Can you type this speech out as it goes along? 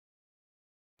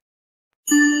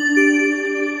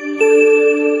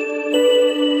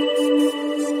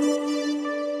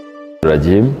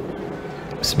الرجيم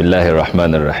بسم الله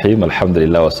الرحمن الرحيم الحمد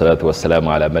لله والصلاة والسلام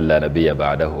على من لا نبي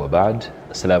بعده وبعد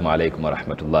السلام عليكم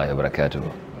ورحمة الله وبركاته.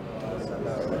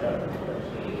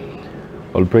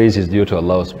 All praise is due to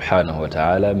Allah subhanahu wa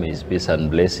ta'ala. May his peace and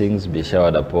blessings be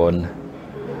showered upon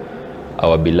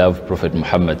our beloved Prophet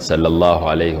Muhammad sallallahu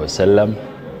alayhi wasallam,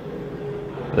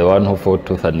 the one who fought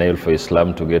tooth and nail for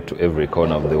Islam to get to every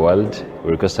corner of the world.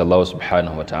 We request Allah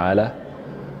subhanahu wa ta'ala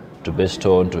to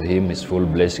bestow unto him his full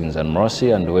blessings and mercy,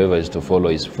 and whoever is to follow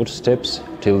his footsteps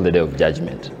till the day of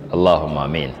judgment. Allahumma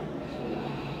ameen.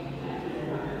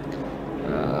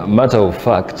 Matter of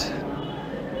fact,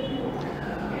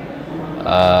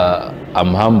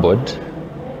 I'm humbled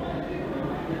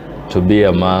to be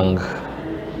among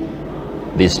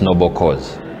this noble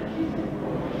cause.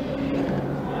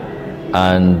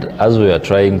 And as we are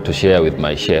trying to share with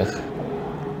my Sheikh,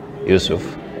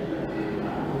 Yusuf,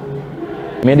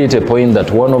 made it a point that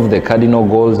one of the cardinal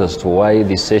goals as to why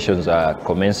these sessions are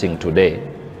commencing today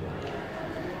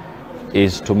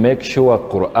is to make sure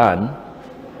Quran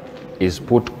is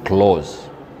put close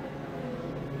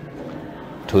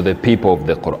to the people of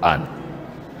the Quran.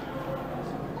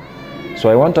 So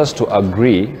I want us to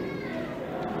agree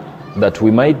that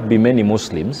we might be many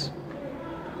Muslims,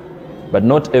 but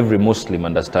not every Muslim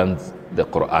understands the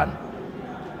Quran.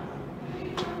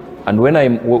 And when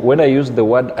I use the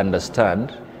word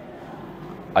understand,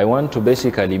 I want to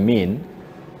basically mean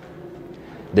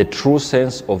the true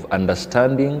sense of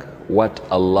understanding what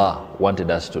Allah wanted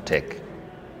us to take.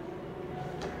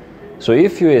 So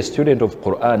if you're a student of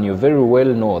Quran, you very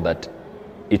well know that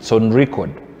it's on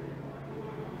record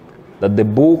that the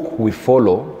book we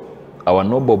follow, our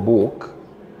noble book,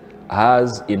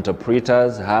 has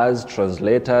interpreters, has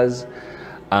translators,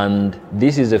 and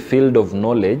this is a field of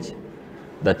knowledge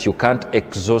that you can't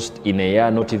exhaust in a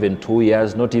year, not even 2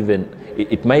 years, not even,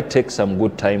 it might take some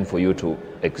good time for you to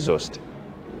exhaust.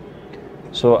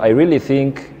 So I really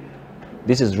think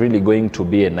this is really going to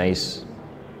be a nice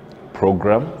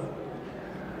program.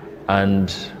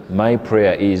 And my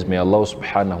prayer is, may Allah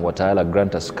subhanahu wa ta'ala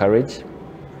grant us courage.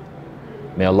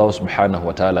 May Allah subhanahu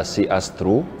wa ta'ala see us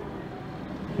through.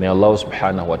 May Allah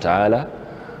subhanahu wa ta'ala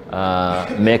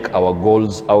make our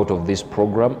goals out of this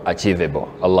program achievable.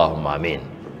 Allahumma ameen.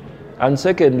 And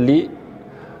secondly,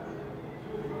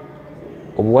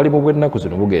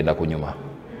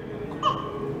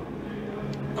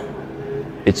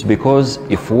 it's because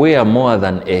if we are more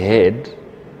than ahead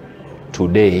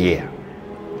today here,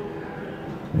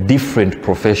 different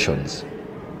professions,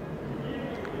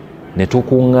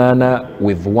 netukungana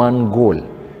with one goal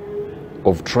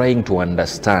of trying to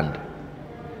understand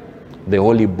the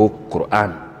holy book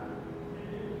Quran,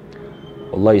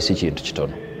 Allah isi chintu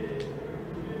kitono.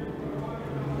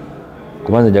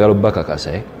 Kubanza njagala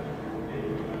obbakakasa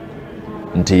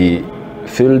nti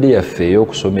field yaffe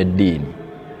ey'okusoma eddiini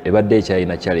ebadde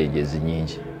ekyalina challenges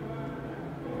nyingi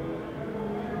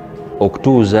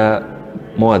okutuuza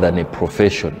more than a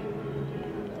profession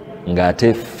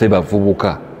ng'ate ffe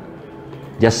bavubuka.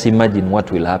 Just imagine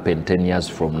what will happen 10 years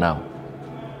from now.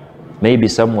 Maybe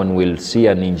someone will see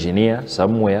an engineer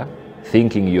somewhere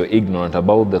thinking you're ignorant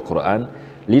about the Quran.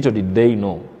 Little did they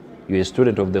know you're a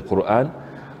student of the Quran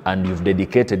and you've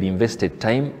dedicated, invested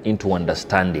time into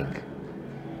understanding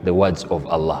the words of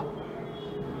Allah.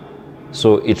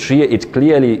 So it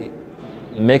clearly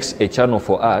makes a channel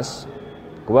for us.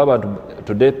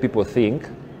 Today people think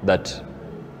that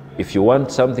if you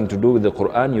want something to do with the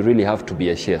Quran, you really have to be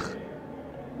a sheikh.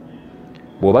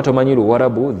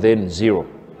 Then zero.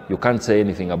 You can't say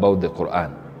anything about the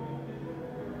Quran.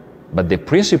 But the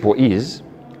principle is,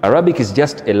 Arabic is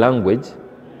just a language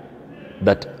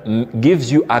that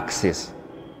gives you access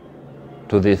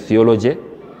to the theology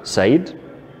side,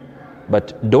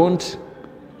 but don't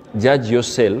judge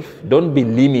yourself, don't be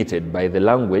limited by the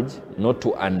language not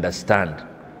to understand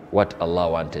what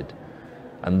Allah wanted.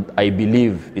 And I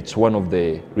believe it's one of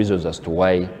the reasons as to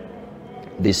why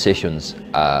these sessions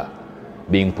are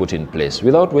being put in place.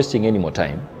 Without wasting any more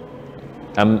time,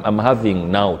 I'm having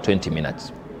now 20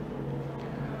 minutes.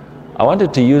 I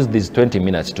wanted to use these 20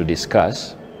 minutes to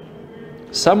discuss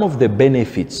some of the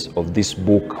benefits of this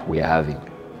book we are having.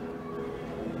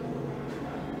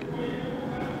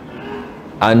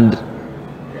 And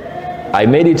I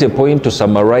made it a point to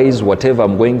summarize whatever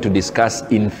I'm going to discuss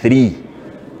in 3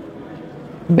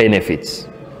 benefits.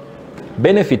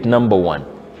 Benefit number 1.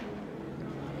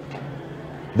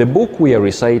 The book we are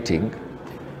reciting,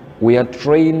 we are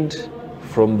trained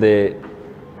from the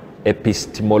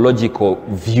epistemological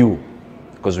view,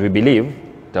 because we believe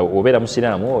that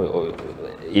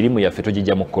elimu yaffe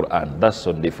tugijja mu Quran. That's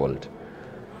on default.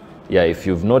 Yeah, if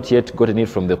you've not yet gotten it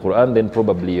from the Quran, then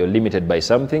probably you're limited by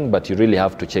something, but you really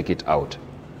have to check it out.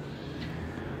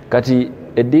 Kati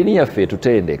eddiini yaffe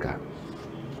tutendeka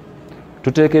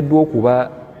tuteekeddwa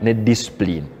okuba ne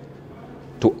discipline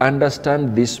to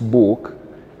understand this book.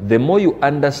 The more you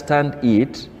understand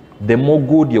it, the more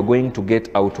good you're going to get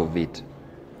out of it.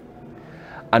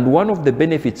 And one of the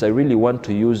benefits I really want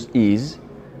to use is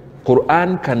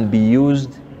Quran can be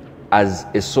used as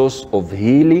a source of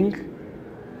healing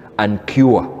and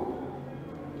cure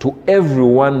to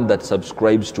everyone that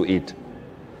subscribes to it.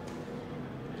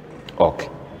 Okay.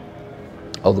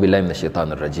 A'udhu billahi minash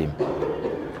shaitanir rajim.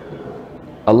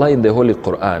 Allah in the Holy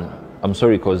Quran, I'm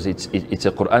sorry because it's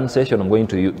a Quran session, I'm going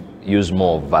to use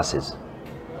more verses.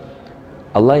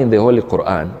 Allah in the Holy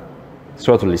Quran,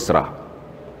 Surah Al-Isra,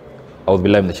 A'udhu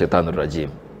billahi minash shaitanir rajim.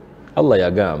 Allah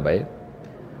yagamba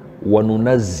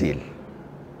وَنُنَزِّلْ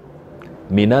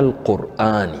مِنَ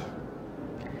الْقُرْآنِ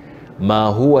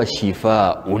مَا هُوَ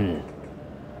شِفَاءٌ.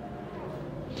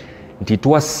 Nti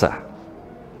twassa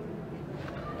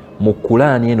mu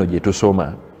Qur'ani eno gye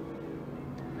tusoma,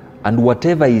 and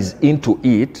whatever is into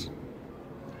it,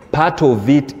 part of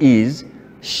it is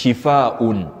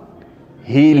shifa'un,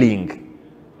 healing.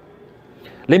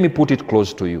 Let me put it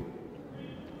close to you.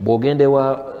 Bw'ogende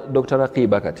wa Dr.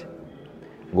 Rakiba kati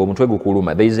ng'omutwe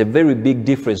gukuluma, there is a very big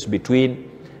difference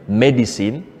between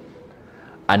medicine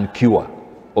and cure,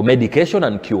 or medication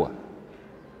and cure.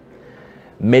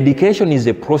 Medication is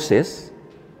a process.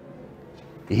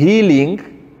 Healing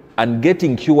and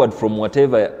getting cured from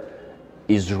whatever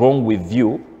is wrong with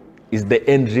you is the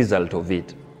end result of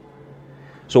it.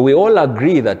 So we all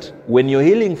agree that when you're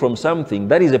healing from something,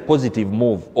 that is a positive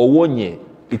move. Owonye,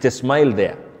 it's a smile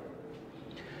there.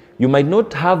 You might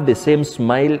not have the same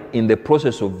smile in the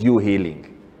process of you healing.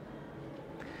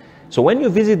 So when you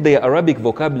visit the Arabic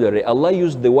vocabulary, Allah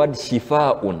used the word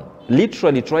shifa'un,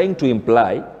 literally trying to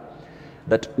imply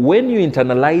that when you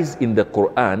internalize in the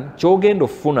Quran, chogendo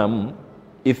funam,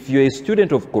 if you're a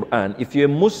student of Quran, if you're a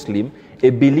Muslim, a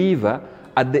believer,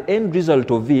 at the end result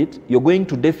of it, you're going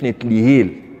to definitely heal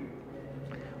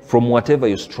from whatever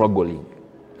you're struggling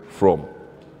from.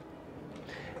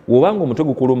 Wobango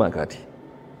mutogu kuluma kati.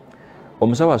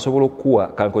 Omusawo asobola okuwa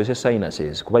kankozesa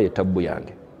sinuses kuba ye tabbu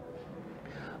yange.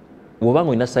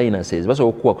 Wobango ina sinuses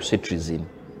basobola okuwa ku cetirizine.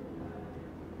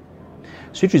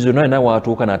 Cetirizine nayo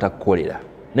watuuka n'atakukolera.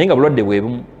 Naye nga bulwadde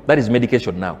bwebumu, that is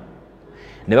medication now.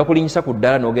 Ne bakulinyisa ku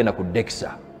ddala n'ogenda ku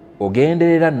Dexa.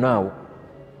 Ogenderera naawo.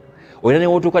 Olina ne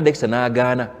wotuuka Dexa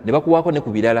n'agaana ne bakuwaako ne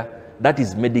ku birala. That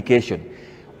is medication.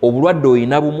 Obulwadde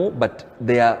oyina bumu, but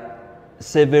there are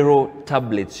several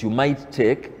tablets you might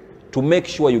take to make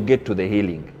sure you get to the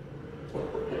healing.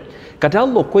 Kati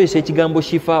Allah okukozesa ekigambo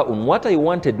shifa'un, what I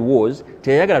wanted was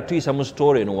teyayagala tuyisa mu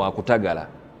story eno wakutagala.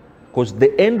 Because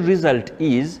the end result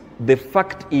is, the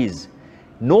fact is,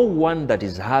 no one that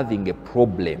is having a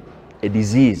problem, a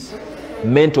disease,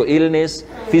 mental illness,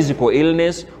 physical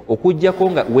illness,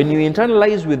 okujjako nga when you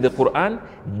internalize with the Quran,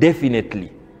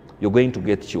 definitely you're going to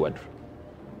get cured.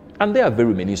 And there are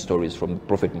very many stories from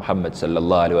Prophet Muhammad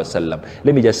sallallahu alaihi wasallam.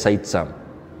 Let me just cite some.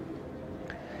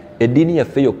 Edini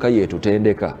yaffe yokka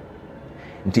yetutendeka.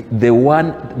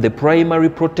 The primary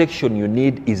protection you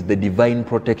need is the divine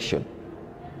protection.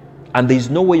 And there is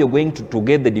no way you're going to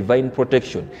get the divine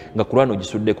protection nga Quran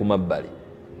ogisudde ku mabbali.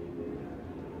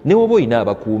 Ne woba oyina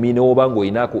abakuumi, ne woba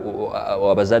ng'oyina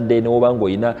abazadde, ne woba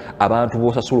ng'oyina abantu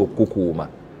b'osasula okukukuuma.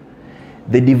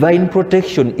 The divine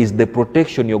protection is the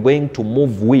protection you're going to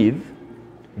move with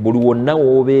buli wonna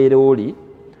w'obeera oli,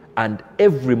 and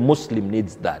every Muslim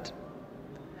needs that.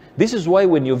 This is why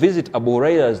when you visit Abu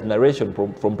Huraira's narration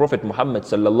from Prophet Muhammad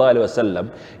sallallahu alaihi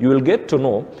wasallam, you will get to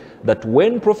know that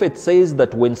when Prophet says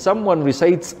that when someone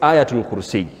recites Ayatul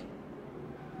Kursi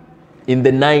in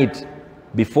the night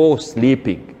before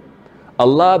sleeping,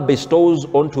 Allah bestows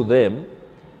onto them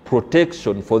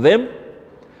protection for them,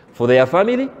 for their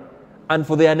family, and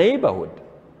for their neighborhood.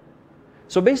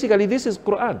 So basically this is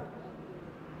Quran.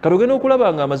 Karogeno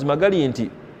kulabanga amazima gali nti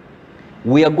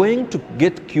we are going to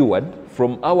get cured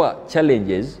from our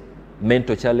challenges,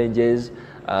 mental challenges,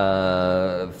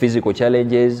 physical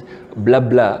challenges, blah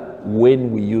blah,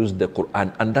 when we use the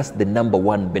Quran. And that's the number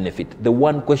one benefit. The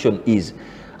one question is,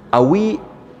 are we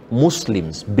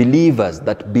Muslims, believers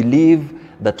that believe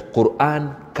that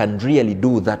Quran can really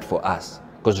do that for us?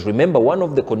 Because remember, one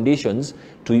of the conditions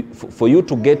for you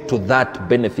to get to that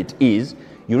benefit is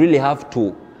you really have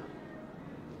to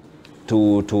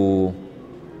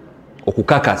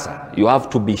okukakasa. You have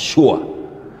to be sure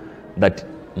that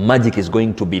magic is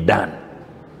going to be done.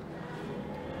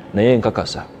 Naye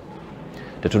nkakasa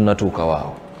tetunnatuuka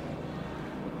waawo.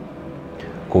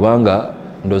 kubanga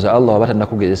ndoza Allah wabata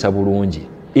nakugezesa bulungi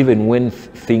even when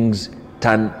things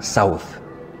turn south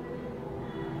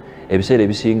ebiseera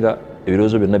ebisinga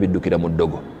ebirowoozo byonna biddukira mu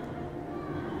ddogo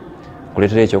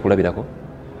kuleetera ekyokulabirako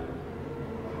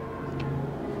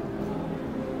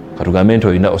katugambe nti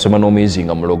olina osoma n'omuyizi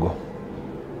nga mulogo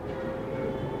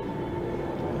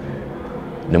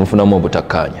ne mufunamu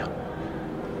obutakkaanya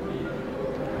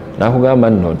nakugamba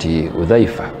nno nti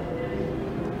udhaifa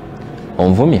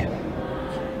onvumye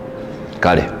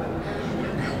kale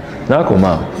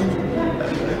nakoma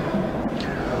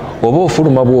oba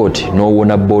ofuluma bwoti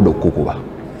n'owona booda okukuba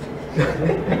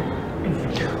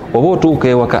oba otuuka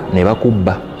ewaka ne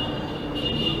bakubba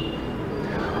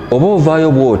oba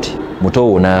ovaayo bwoti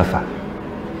mutowo naafa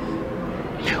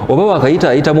oba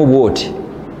wakayitaayitamu bwoti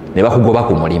ne bakugoba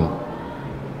ku mulimu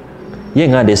ye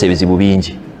nga ndeesa ebizibu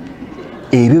bingi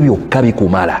ebyo byokka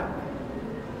bikumala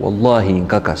wallahi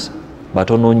nkakasa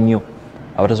batono nnyo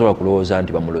abatasobola kulowooza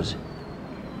nti bamulozi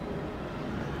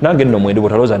nange nno mwendi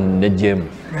bwotalooza nejjeemu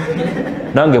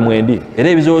nange mwendi era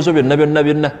ebizowoozo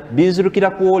byonna binzirukira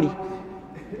kwoli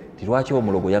tilwaki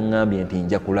omulogo yaŋŋambye nti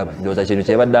nja kulaba ndowooza kintu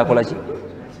kyebadde akola ki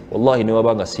wallahi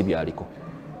newabanga si byaliko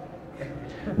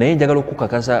naye njagala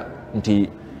okukakasa nti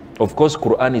of course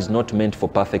Quran is not meant for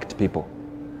perfect people.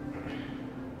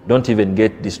 Don't even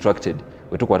get distracted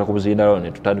wetukwata ku buzindaalo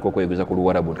ne tutandika okwegeza ku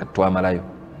luwarabu kati twamalayo.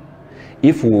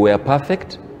 If we were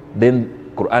perfect, then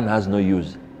Quran has no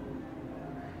use.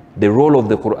 The role of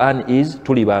the Quran is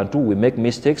tuli bantu, we make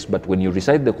mistakes, but when you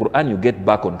recite the Quran you get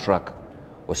back on track.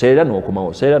 Oseera n'okomawo,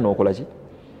 oseera n'okola ki?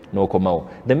 N'okomawo.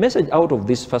 The message out of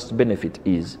this first benefit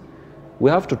is we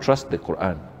have to trust the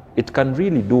Quran. It can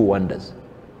really do wonders.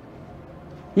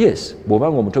 Yes,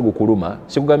 bw'obanga omutwe gukuluma,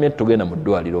 sikugambye nti togenda mu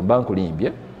ddwaliro, mba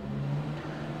nkulimbye,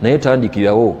 naye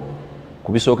tandikirawo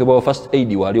ku bisookebwawo first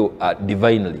aid waliwo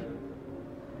divinely.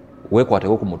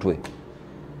 Weekwateko ku mutwe.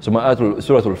 Soma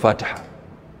suratul Fatiha.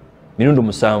 Mirundi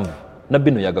 7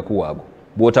 nabbi no yagakuwaago.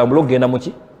 Bw'otambula okugenda mu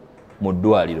ki? Mu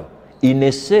ddwaliro. In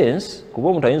a sense, kuba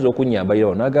omuntu ayinza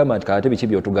okunyambalirawo n'agamba nti kate biki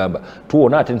by'otugamba,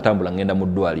 tuwona ate ntambula ngenda mu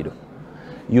ddwaliro.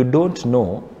 You don't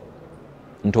know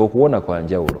nti okuwona kwa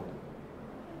njawulo.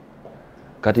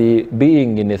 Kati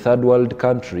being in a third world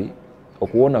country,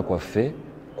 okuwona kwaffe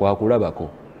kwakulabako.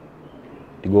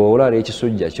 Tigowolala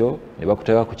ekisujja kyo ne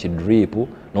bakuteeka ku kidripu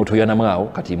n'otoyanamu awo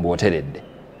kati mbwoteredde.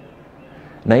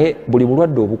 Naye buli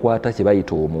bulwadde obukwata kye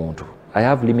bayita omuntu, I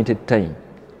have limited time,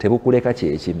 tebukuleka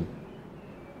kyekimu.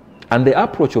 And the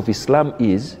approach of Islam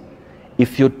is,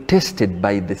 if you're tested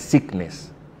by the sickness,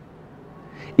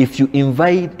 if you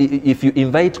invite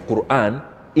Quran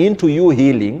into you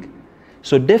healing,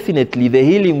 so definitely the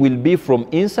healing will be from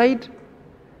inside.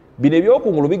 Bino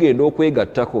ebyokungulu bigenda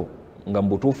okwegattako nga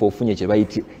mbutuufu ofunye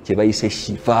kye bayise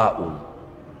shifaa'un,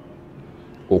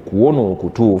 okuwona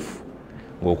okutuufu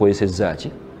ng'okozesezza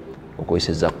ki?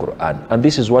 Okozesezza Quran. And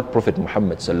this is what Prophet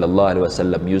Muhammad sallallahu alaihi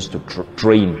wasallam used to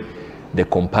train the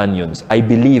companions. I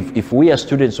believe if we are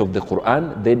students of the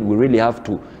Quran, then we really have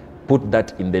to put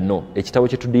that in the know. Ekitabo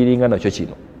kye tudiiringa nakyo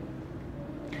kino,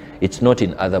 it's not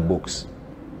in other books.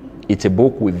 It's a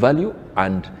book we value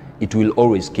and it will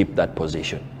always keep that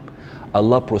position.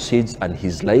 Allah proceeds and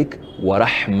He's like, wa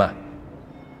rahma.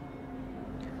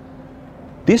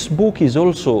 This book is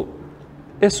also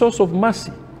a source of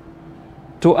mercy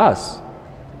to us.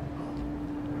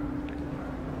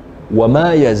 Wa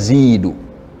ma yazidu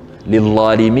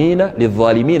للظالمين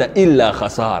إلا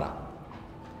خسارة.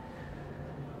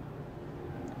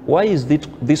 Why is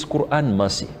this Quran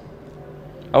mercy?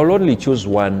 I will only choose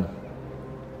one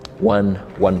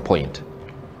point.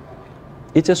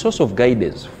 It's a source of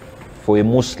guidance for a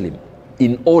Muslim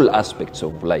in all aspects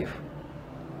of life.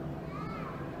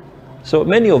 So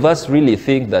many of us really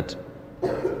think that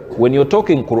when you're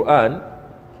talking Quran,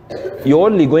 you're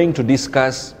only going to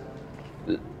discuss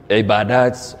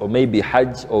ibadats or maybe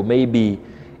Hajj or maybe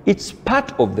it's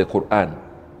part of the Quran.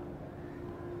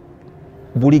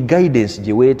 Buli guidance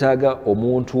gye weetaaga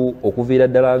omuntu okuviira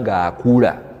ddala nga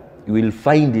akula, you will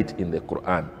find it in the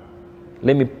Quran.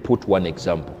 Let me put one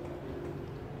example.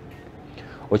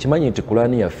 Okimanyi nti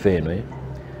Quran yaffe eno,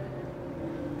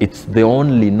 it's the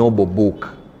only noble book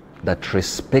that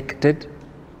respected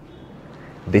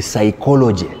the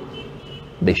psychology,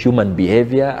 the human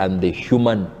behavior and the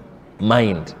human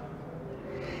mind.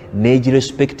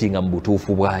 Respecting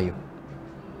ambutufu bwayo.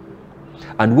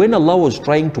 And when Allah was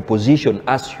trying to position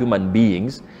us human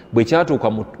beings,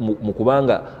 bwekyatuuka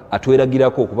mukubanga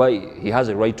atweragirako, kuba He has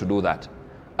a right to do that,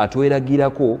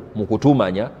 atweragirako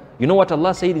mukutumanya, you know what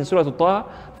Allah said in Surah Taha?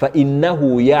 فَإِنَّهُ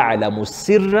يَعْلَمُ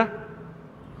السِّرَّ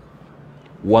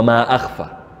وَمَا أَخْفَى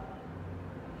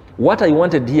What I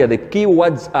wanted here, the key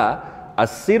words are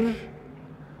asir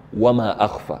wama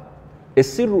akhfa. A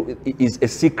sirru is a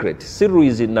secret. Sirru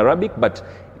is in Arabic, but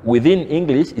within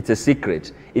English, it's a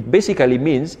secret. It basically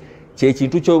means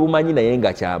ky'ekintu ky'obumanyi naye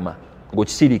nga kyama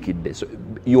ng'okisirikidde. So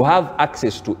you have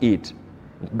access to it.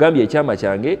 Gambia ekyama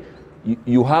kyange,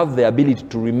 you have the ability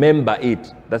to remember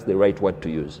it. That's the right word to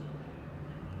use.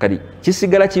 Kati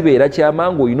kisigala kibeera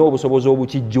kyama ng'olina obusobozi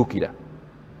obukijjukira.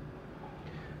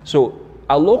 So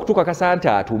Allah okutukakasa nti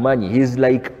atumanyi, he's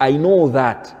like, I know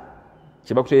that.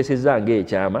 Kyebakuteesezza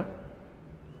ng'ekyama.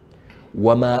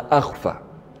 Wama akhfa.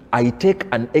 I take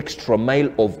an extra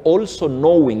mile of also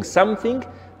knowing something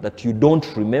that you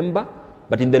don't remember,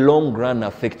 but in the long run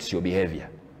affects your behavior.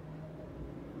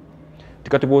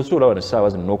 Tikati bw'osuula wano essaawa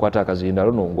zino n'okwata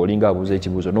akazindalo ng'olinga abuuza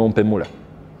ekibuuzo n'ompemula.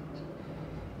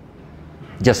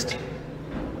 Just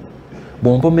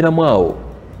bw'ompomeramu awo,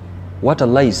 what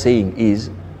Allah is saying is,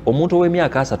 omuntu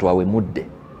ow'emyaka 3 awemudde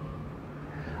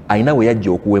ayina we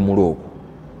yajja okuwemula okwo.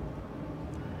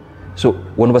 So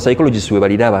wano psychologists we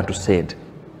balira abantu ssente.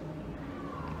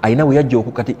 Ayina we yajja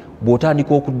okukati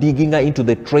bw'otandika okudiginga into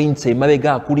the trains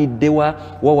emabega akuliddewa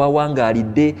wawawa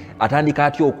ng'alidde atandika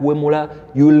atya okuwemula,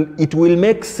 it will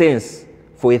make sense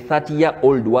for a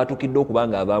 30-year-old watukidde okuba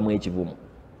ng'avaamu ekivumu.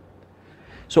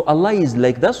 So Allah is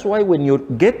like, that's why when you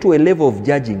get to a level of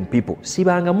judging people,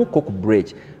 sibanga mukko ku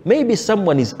break. Maybe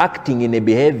someone is acting in a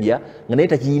behavior nga naye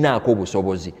takiyinaako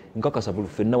obusobozi. Nkakasa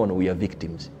ffenna wano we are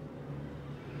victims.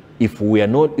 If we are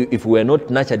not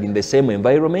nurtured in the same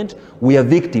environment, we are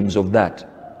victims of that.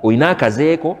 Oyina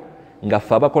akazeeko nga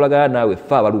ffe abakolagana naawe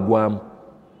ffe abalugwamu.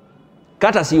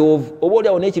 Courtesy of oba oli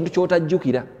awo n'ekintu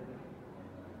ky'otajjukira.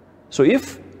 So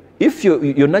if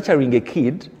you're nurturing a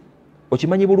kid,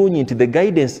 okimanyi bulungi nti the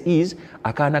guidance is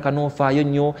akaana kanofaayo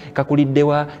nnyo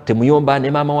kakuliddewa temuyomba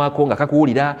ne maama waako nga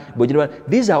kakuwulira.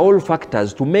 These are all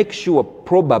factors to make sure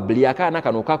probably akaana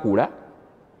kano kakula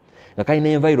nga kalina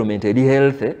environment eri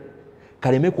healthy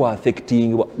kaleme ku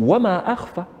affecting wama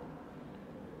akhfa.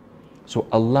 So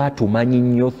Allah tumanyi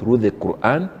nnyo through the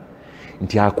Quran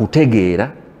nti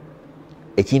akutegeera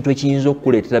ekintu ekiyinza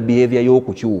okukuleetera behavior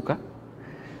y'okukyuka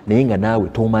naye nga naawe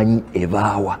tomanyi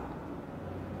evaawa.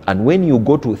 And when you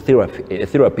go to a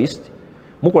therapist,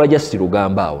 mukola just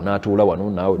lugamba awo n'atuula wano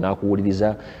naawe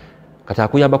n'akuwuliriza kati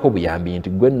akuyambako buyambi nti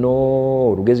gwe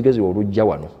nno olugezigezi olujja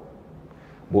wano,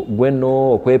 gwe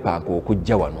nno okwepanka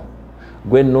okujja wano,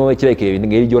 gwe nno ekireka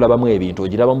engeri gy'olabamu ebintu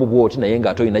ogirabamu bwoti naye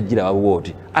ng'ate olina giraba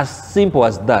bwoti. As simple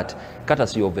as that,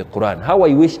 courtesy of the Quran. How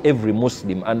I wish every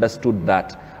Muslim understood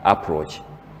that approach.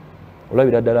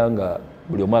 Olabira ddala nga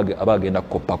buli omu aba agenda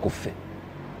kukoppa kuffe.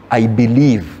 I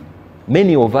believe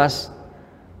many of us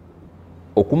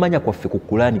okumanya kwaffe ku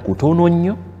Qur'ani kutono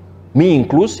nnyo, me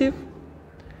inclusive,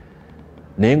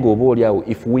 naye ng'oba oli awo,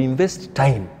 if we invest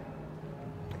time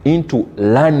into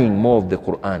learning more of the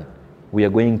Quran, we are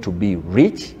going to be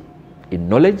rich in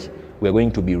knowledge, we are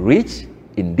going to be rich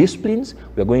in disciplines,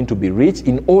 we are going to be rich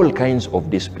in all kinds of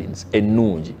disciplines, and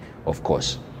nuj, of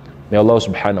course. May Allah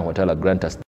subhanahu wa ta'ala grant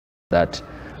us that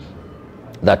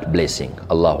blessing.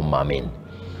 Allahumma ameen.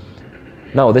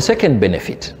 Now, the second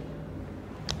benefit,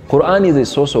 Quran is a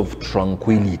source of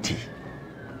tranquility.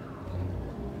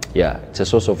 Yeah, it's a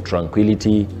source of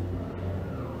tranquility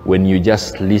when you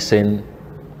just listen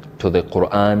to the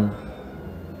Quran,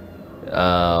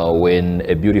 when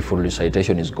a beautiful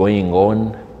recitation is going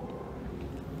on.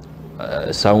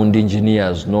 Sound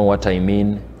engineers know what I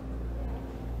mean.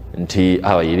 Nti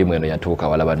awa irimu eno yatuuka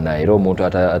wala bannaye era omuntu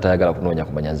atayagala kunoonya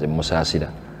kumanya nze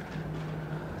musaasira.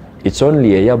 It's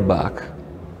only a year back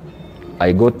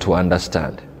I got to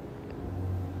understand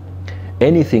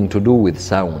anything to do with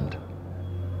sound.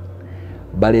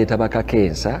 Baleeta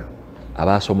bakakensa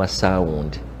abasoma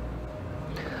sound.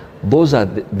 Those are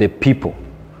the people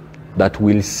that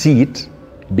will sit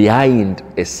behind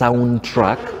a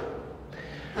soundtrack.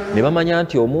 Ne bamanya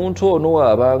nti omuntu ono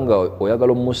wabanga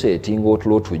oyagala omuseetinga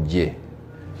otulo tujje.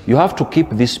 You have to keep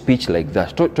this speech like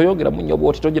that. Toyogera munyo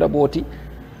bwoti, togira bwoti.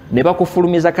 Ne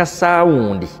bakufulumiza ka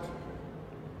sound.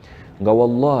 Nga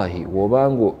wallahi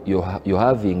wobango you're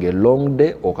having a long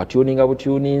day okatuninga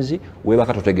butuninzi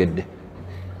webaka totegedde.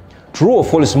 True or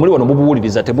false muli wano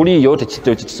mubuwuliriza tebuliyo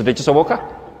tekisoboka?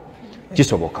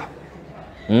 Kisoboka.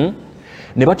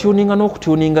 Ne batuninga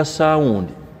n'okutuninga sound.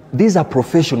 These are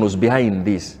professionals behind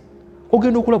this.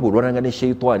 Ogenda okulaba olwananga ne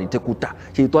sheitani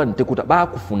tekuta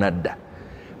bakufuna dda.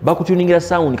 Bakutuningira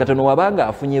sound katono wabanga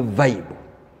afunye vibe.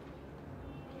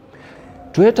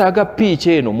 Twetaaga pitch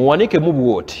eno muwanike mu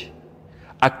bwoti.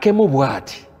 Akemu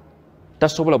bwati.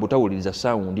 Tasobola butawuliriza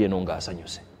sound eno nga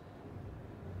asanyuse.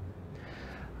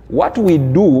 What we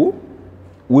do,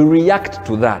 we react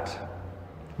to that.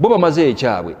 Boba maze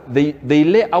ekyabwe, they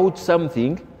lay out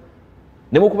something.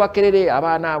 Nemukubakerere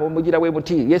abaana abo mugira bwe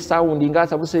muti ye sound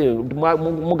ngasa buse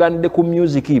mugande ku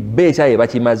music becha ye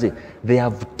bakimaze. They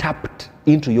have tapped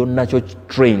into your natural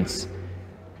trains.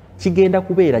 Kigenda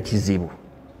kubeera kizibu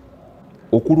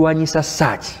okulwanyisa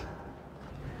search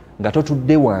nga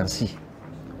totudde wansi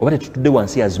oba tetutudde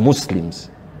wansi as Muslims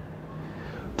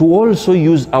to also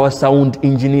use our sound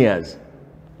engineers.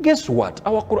 Guess what?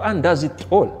 Our Quran does it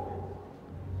all.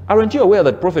 Aren't you aware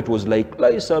that Prophet was like,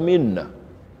 Laisa minna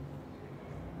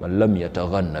man lam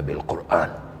yataghanna bil Quran.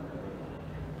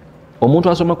 Omuntu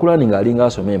asoma Quran nga alinga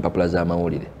asoma empapula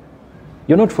z'amawulire.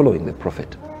 You're not following the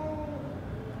Prophet.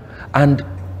 And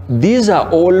these are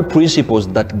all principles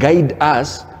that guide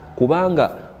us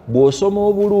kubanga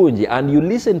bw'osoma obulungi and you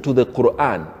listen to the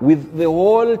Quran with the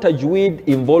whole tajweed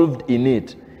involved in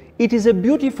it. It is a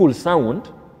beautiful sound,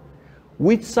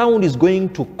 which sound is going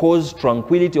to cause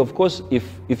tranquility. Of course,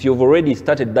 if you've already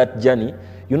started that journey,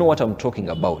 you know what I'm talking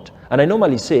about. And I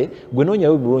normally say,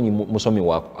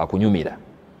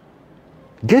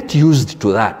 get used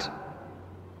to that.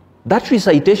 That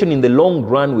recitation in the long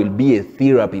run will be a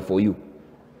therapy for you.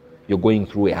 You're going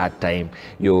through a hard time,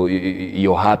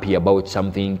 you're happy about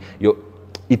something,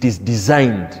 it is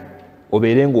designed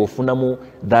oberengo ofunamu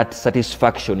that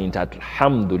satisfaction in that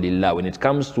alhamdulillah. When it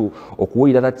comes to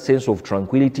okuwira that sense of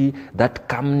tranquility, that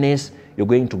calmness, you're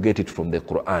going to get it from the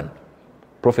Quran.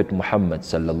 Prophet Muhammad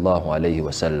sallallahu alayhi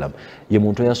wasallam ye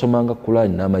muntu yasomanga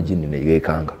Quran n'amajini ne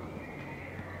yekanga.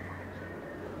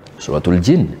 Suratul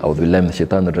Jinn, a'udhu billahi minash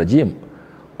shaitanir rajim.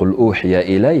 Qul uhiya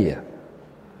ilayya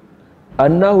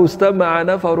annahu istama'a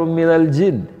nafarun minal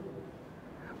jinn.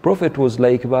 Prophet was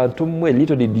like,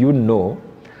 little did you know,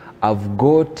 I've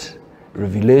got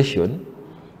revelation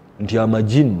nti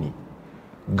amajini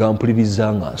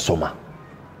gampulirizanga nsoma.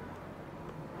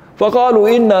 Faqalu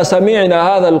inna sami'na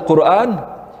hadha alquran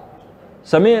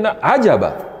sami'na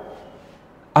ajaba.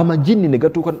 Amajini ne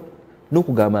gatuuka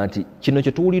n'okugamba nti kino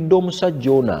kye tuwulidde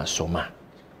omusajja ono asoma.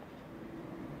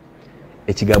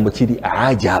 Ekigambo kiri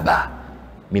ajaba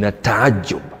mina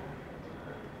taajjub,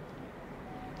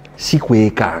 si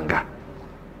kwekanga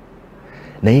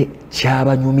naye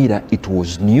kyabanyumira. It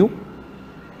was new,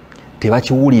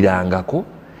 tebakiwulirangako.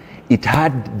 It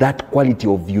had that quality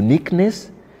of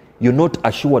uniqueness. You're not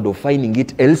assured of finding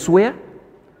it elsewhere,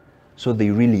 so they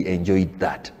really enjoyed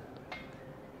that.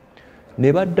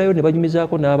 Ne baddayo ne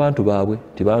banyumizaako n'abantu baabwe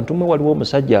ti bantu mwe waliwo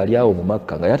omusajja ali awo mu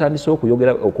Makka nga yatandise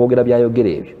okwogera byayogera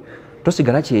ebyo,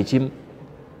 tosigala kyekimu.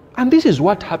 And this is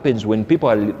what happens when people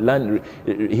are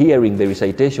hearing the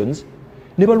recitations.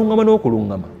 Ne balungama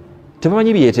n'okulungama,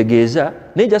 tebamanyi byetegeeza,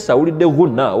 naye just awulidde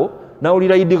gunnaawo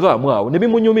n'awulira idigaamu awo ne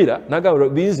bimunyumira n'agamba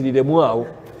binziriremu awo.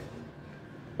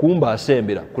 Kumba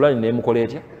asembera Kulani n'emukola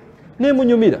etya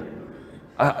n'emunyumira.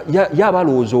 Yaba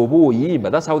alowooza oba oyimba.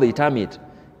 That's how they term it.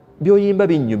 Byoyimba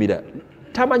binnyumira.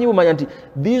 Tamanyi bumanya nti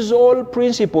these all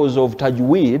principles of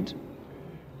tajweed,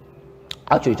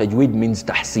 actually tajweed means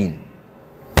tahsin,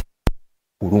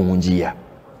 kulungiya.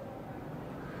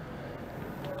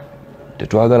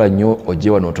 Tetwagala nnyo ojje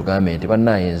wano otugambe nti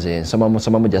bannaaye nze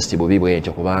nsomamu just bubi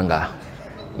bwentyo kubanga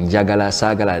njagala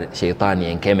saagala sheitaani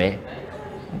enkeme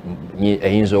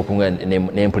eyinza okunga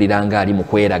nempuliranga ali mu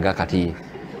kweraga kati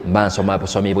mba nsoma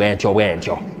busomi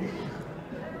bwentyo.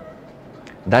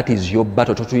 That is your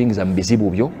battle. Totuyingiza mu bizibu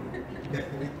byo.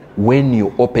 When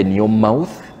you open your mouth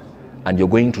and you're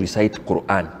going to recite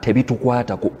Quran,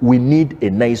 tebitukwatako. We need a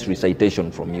nice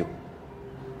recitation from you.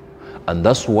 And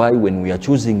that's why when we are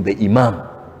choosing the imam,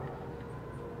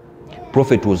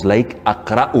 Prophet was like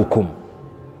akra'ukum.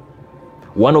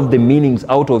 One of the meanings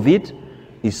out of it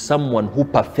is someone who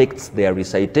perfects their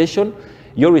recitation.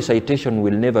 Your recitation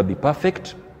will never be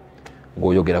perfect.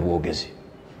 Ngoyogera bwogezi.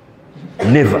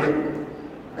 Never.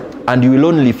 And you will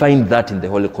only find that in the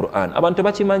Holy Quran. Abantu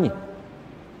bakimanyi.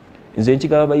 Nze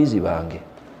nkigaba bayizi bange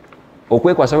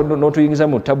okwekwasa n'otuyingiza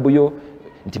mu ttabu yo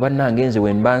nti bannange nze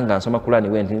wembanga nsoma Quran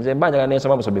wenti nze mbanja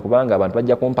n'ensoma musomi kubanga abantu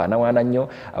bajja kumpaanawaana nnyo,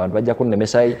 abantu bajja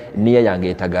kunnemesa niya yange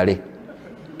etagale.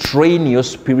 Train your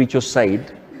spiritual side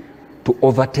to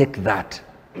overtake that.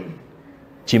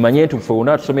 Kimanye nti ffe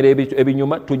wonna tusomera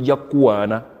ebinyuma tujja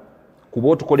kukuwaana kuba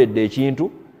otukoledde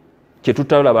ekintu kye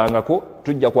tutalabangako,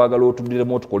 tujja kwagala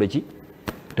otuddiremu otukole ki.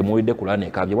 Temuwulidde Quran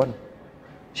ekaabye wano.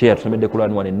 Kye yatusomedde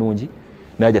Quran wano ennungi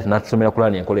naye jati n'atusomera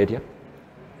Quran enkola etya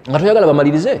nga toyagala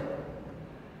bamalirize.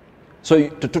 So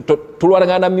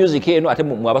tulwanagana music eno ate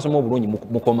mwabasoma obulungi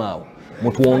mukomaawo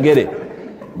mutuwongere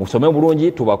musome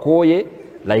obulungi tubakooye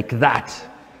like that.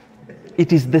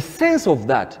 It is the sense of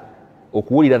that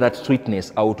okuwulira that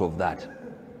sweetness out of that.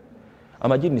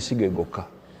 Amajini sige gokka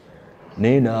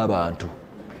naye n'abantu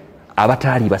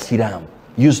abataali basiraamu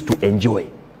used to enjoy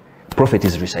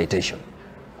prophet's recitation.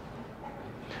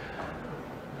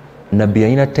 Nabbi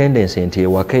alina tendensi nti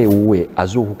ewaka ewuwe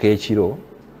azuukuka ekiro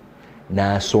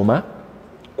n'asoma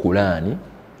Kulaani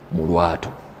mu lwatu.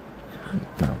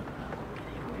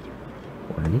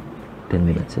 10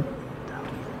 minutes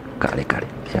kale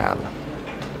inshallah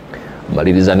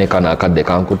maliriza ne kana akadde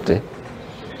kankutte.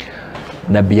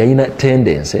 Nabbi yalina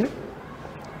tendensi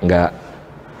nga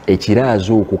ekiro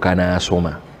azuukuka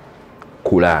n'asoma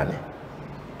Kulaani,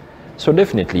 so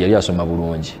definitely yali asoma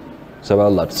bulungi. Saba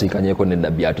Allah tusinkanyeko ne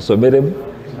Nabbi atusomeremu.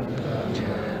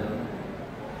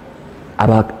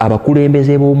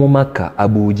 Abakulembeze b'omu Makka,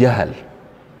 Abu Jahal,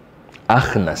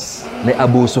 Akhnas ne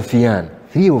Abu Sufyan,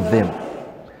 3 of them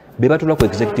be batula ku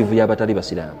executive y'abatali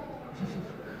basiraamu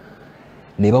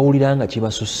ne bawulira nga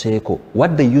kibasusseeko.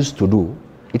 What they used to do,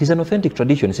 it is an authentic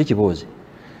tradition, si kiboozi,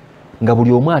 nga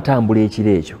buli omu atambula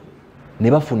ekiro ekyo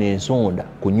ne bafuna ensonda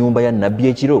ku nnyumba ya Nabbi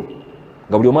ekiro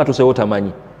nga buli omu atuseewo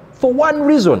tamanyi, for one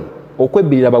reason,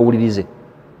 okwebbirira bawulirize.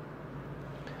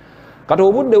 Kati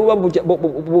obudde buba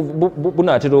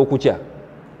bunaatera okukya,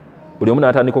 buli omu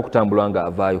n'atandika okutambula nga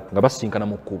avaayo nga basisinkana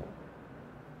mu kkubo,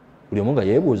 buli omu nga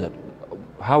yeebuuza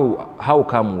how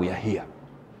come we are here.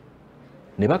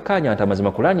 Ne bakkaanya nti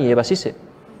amazima Kulaani yeebasise.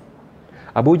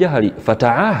 Abu Jahali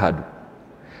fataahadu,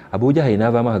 Abu Jahali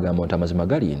n'avaamu akagamba nti amazima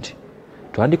gali nti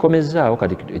twandikomezzaawo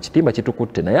kati ekitimba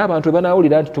kitukutte, naye abantu bwe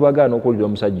banaawulira nti tubagaana okuwulira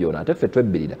omusajja ono ate ffe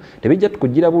twebbirira tebijja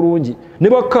tukugira bulungi. Ne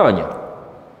bakkaanya.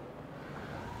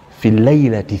 Fi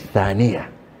laylati thaniya,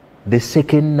 the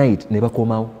second night, ne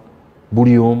bakomawo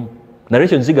buli omu.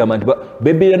 Narration zigamba nti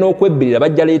bebbirira n'okwebbirira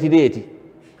bajja leetireeti,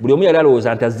 buli omu yali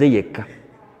alowooza nti azze yekka,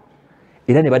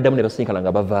 era ne baddamu ne basinkana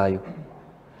nga bavaayo.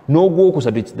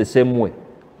 N'ogwokusatu it's the same way.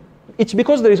 It's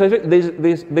because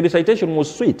the recitation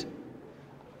was sweet.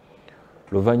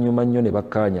 Luvannyuma nnyo ne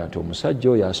bakkaanya nti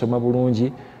omusajja oyo asoma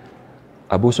bulungi.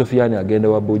 Abu Sufyan agenda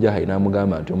wa Abu Jahali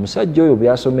n'amugamba nti omusajja oyo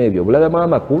byasoma ebyo obulabamu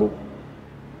amakulu.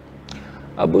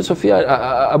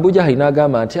 Abu Jahali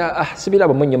n'agamba nti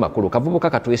sibirabamu nnyo makulu, kavubuka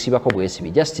katwesibako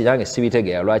bwesibi, just nange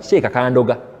sibitegeera lwaki teeka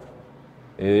kandoga.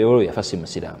 Olwo yafa si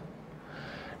musiraamu.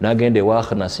 N'agenda ewa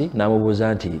Akhnasi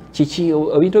n'amubuuza nti kiki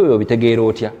ebintu ebyo bitegeera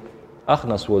otya?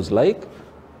 Akhnas was like,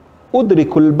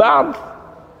 udrikul ba'd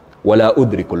wala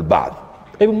udrikul ba'd.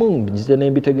 Ebimu nzija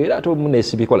n'embitegeera ate obimu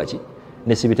nesibikola ki?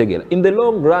 Nesibitegeera. In the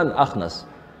long run, Akhnas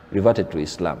reverted to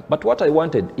Islam. But what I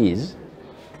wanted is,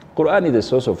 Quran is a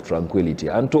source of tranquility,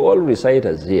 and to all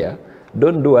reciters here,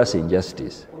 don't do us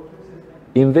injustice.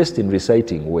 Invest in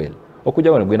reciting well.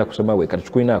 Okuja wano gwenda kusoma we kati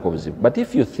tukulinaako buzibu. But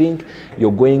if you think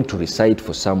you're going to recite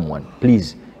for someone,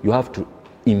 please, you have to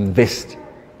invest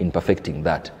in perfecting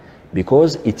that,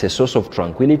 because it's a source of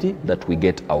tranquility that we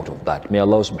get out of that. May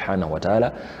Allah subhanahu wa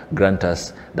ta'ala grant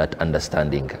us that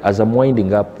understanding. As I'm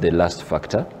winding up the last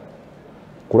factor,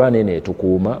 Quran ene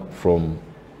etukuuma from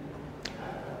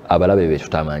abalabe betu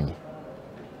tamanyi.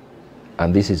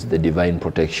 And this is the divine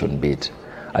protection bit.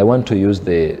 I want to use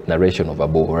the narration of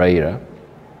Abu Huraira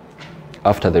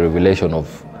after the revelation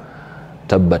of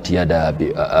Tabbat Yada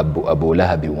Abu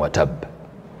Lahab wa Tab.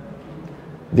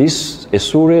 This is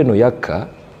Surah no Yakka,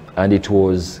 and it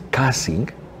was cursing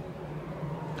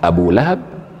Abu Lahab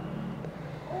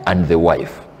and the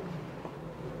wife,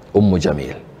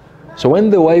 Jamil. So when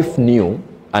the wife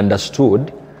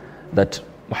understood that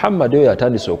Muhammad oyo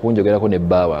atandise okunjogerako ne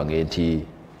bba wange nti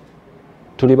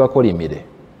tuli bakolimire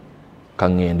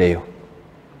kangendeyo,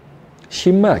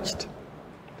 she marched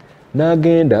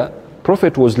n'agenda.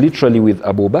 Prophet was literally with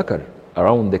Abu Bakr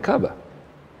around the Kaaba.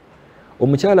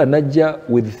 Omukyala najja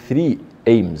with 3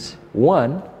 aims.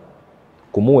 1,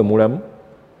 kumuwe mulamu.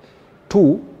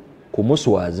 2,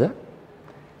 kumuswaza.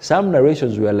 Some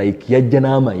narrations were like yajja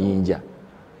n'amayinja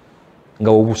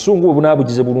nga obusungu bwe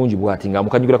bunaabugize bulungi bwati nga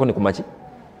amukanyugirako ne kumaki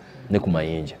ne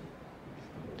kumayinja.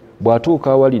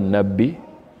 Bw'atuuka awali Nabbi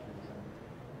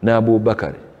ne Abu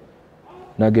Bakar,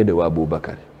 n'agenda wa Abu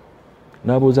Bakar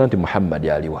n'abuuza nti Muhammad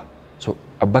aliwa. So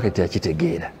Abu Bakar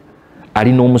tekitegeera,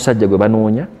 alina omusajja gwe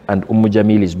banoonya, and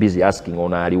Jamil is busy asking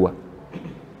ono aliwa.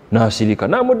 N'asirika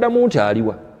n'amuddamu nti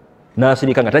aliwa,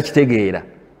 n'asirika nga takitegeera.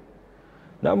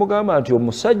 N'amugamba nti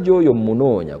omusajja oyo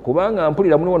mmunoonya kubanga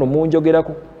mpulira muno wano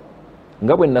munjogerako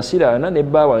nga bwe nasiraana ne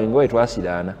bba wange nga bwe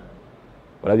twasiraana.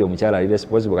 Olabye omukyala ali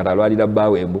responsible kati alwalira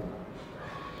bbaawe embu.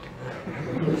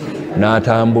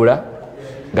 N'atambula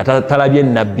nga talabye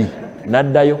Nabbi,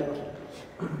 n'addayo.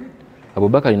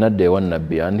 Abubakar n'adda ewa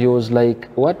Nabbi, and he was like,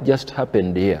 what just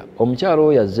happened here? Omukyala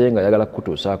oyo azze nga ayagala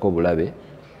kukutuusaako bulabe.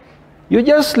 You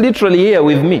just literally here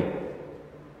with me.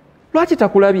 Lwaki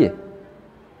takulabye?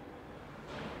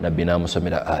 Nabbi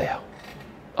n'amusomera aya.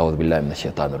 أعوذ بالله من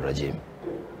الشيطان الرجيم.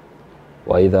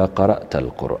 وإذا قرأت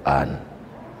القرآن.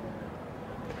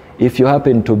 If you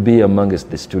happen to be amongst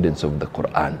the students of the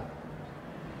Quran,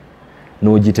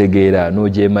 nojitegera,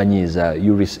 nojemanyiza,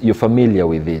 you're familiar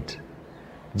with it.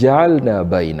 جعلنا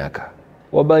بينك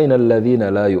وبين الذين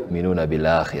لا يؤمنون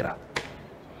بالآخرة.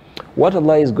 What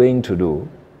Allah is going to do,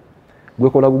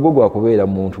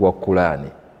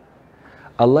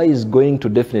 Allah is going to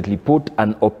definitely put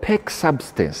an opaque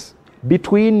substance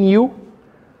between you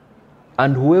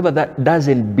and whoever that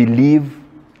doesn't believe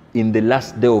in the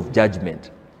last day of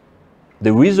judgment.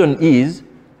 The reason is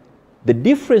the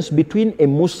difference between a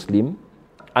Muslim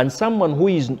and someone who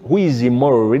is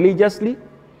immoral religiously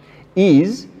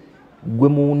is you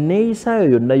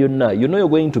know you're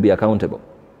going to be accountable.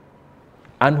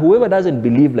 And whoever doesn't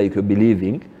believe like you're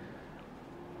believing,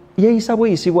 so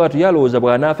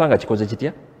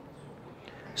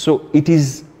it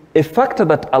is a factor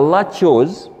that Allah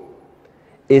chose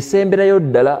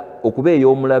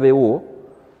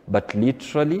but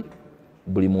literally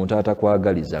buli muntu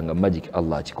atakwagaliza nga magic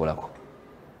Allah akikolako.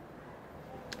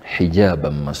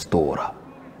 Hijaban mastura.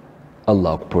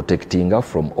 Allah protecting her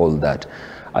from all that.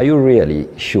 Are you really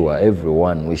sure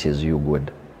everyone wishes you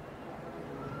good?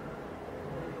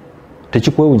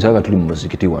 Tekikwewunza nga tuli mu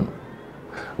muzikiti wano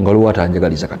nga waliwo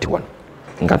atanjagaliza kati wano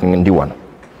nga ndi wano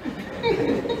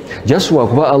just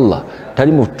wakuba Allah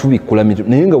tali mu tubikkula mitu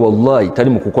naye nga wallahi tali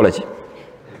mu kukola ki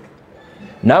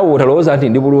naawe otalowooza nti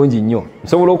ndi bulungi nnyo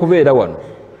nsobola okubeera wano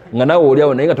nga naawe oli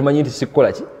awo naye nga tumanyi nti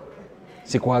sikukola ki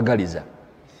sikwagaliza.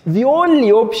 The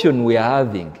only option we are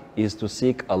having is to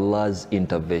seek Allah's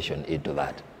intervention into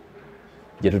that.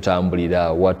 Gye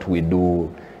tutambulira, what we do,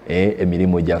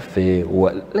 emirimu gyaffe,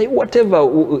 like whatever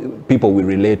people we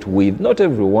relate with. Not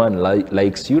everyone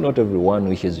likes you, not everyone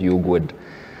wishes you good.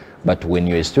 But when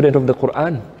you're a student of the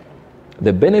Quran,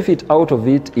 the benefit out of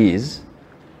it is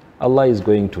Allah is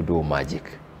going to do magic.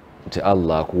 To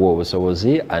Allah,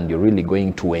 and you're really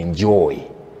going to enjoy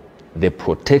the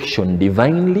protection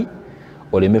divinely.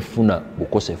 Olemefuna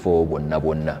bukosefo bwonna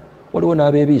bwonna waliwo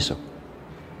n'abeebiiso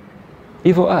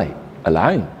evil eye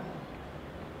al-ain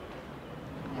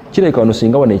kireka wano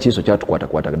singa wano ekiiso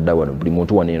kyatukwatakwata dda wano buli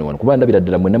muntu waneeno wano kuba ndabira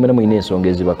ddala mwenna mulina ensonga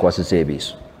ezibakwasisa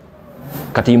ebiiso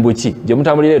katimbu ki gye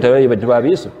mutambulira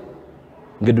tebaabiiso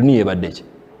ng'edduniya ebadde ki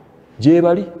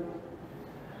gyebali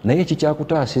naye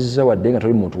kikyakutaasizza wadde nga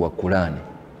toli muntu wa Kulaani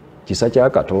kisa kya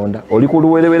Katonda oli ku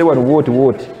luwerewere wano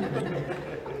bwoti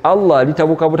Allah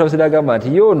alitabuka butabusira agamba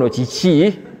nti yono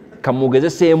kiki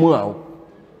kamugezeseemu awo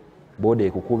bode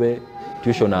ekukube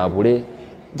tuition abule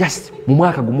just mu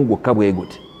mwaka gumu gwokka bwe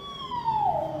guti.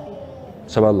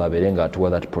 Saba Allah abeere nga atuwa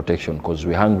that protection because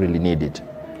we hungrily need it.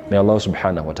 May Allah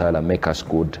subhanahu wa ta'ala make us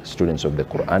good students of the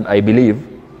Quran. I believe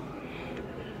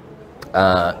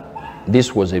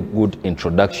this was a good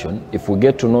introduction. If we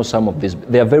get to know some of this,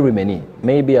 there are very many.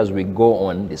 Maybe as we go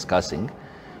on discussing,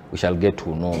 we shall get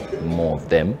to know more of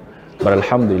them. But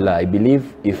alhamdulillah, I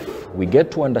believe if we get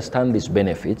to understand these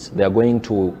benefits, they are going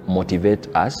to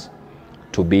motivate us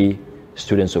to be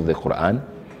students of the Quran.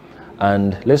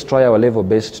 And let's try our level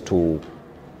best to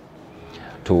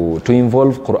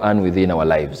involve Quran within our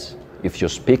lives. If you're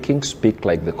speaking, speak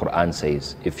like the Quran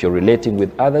says. If you're relating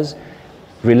with others,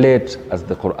 relate as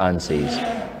the Quran says.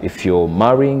 If you're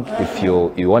marrying, if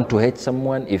you want to hate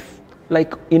someone,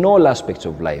 like in all aspects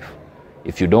of life,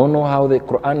 if you don't know how the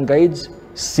Quran guides,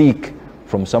 seek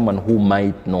from someone who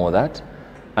might know that,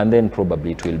 and then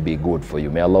probably it will be good for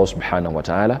you. May Allah subhanahu wa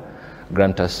ta'ala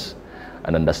grant us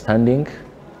an understanding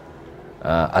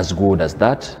as good as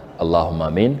that. Allahumma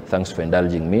ameen. Thanks for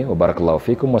indulging me. Wa barakallahu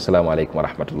feekum. Wa salaamu alaykum wa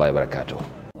rahmatullahi wa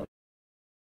barakatuh.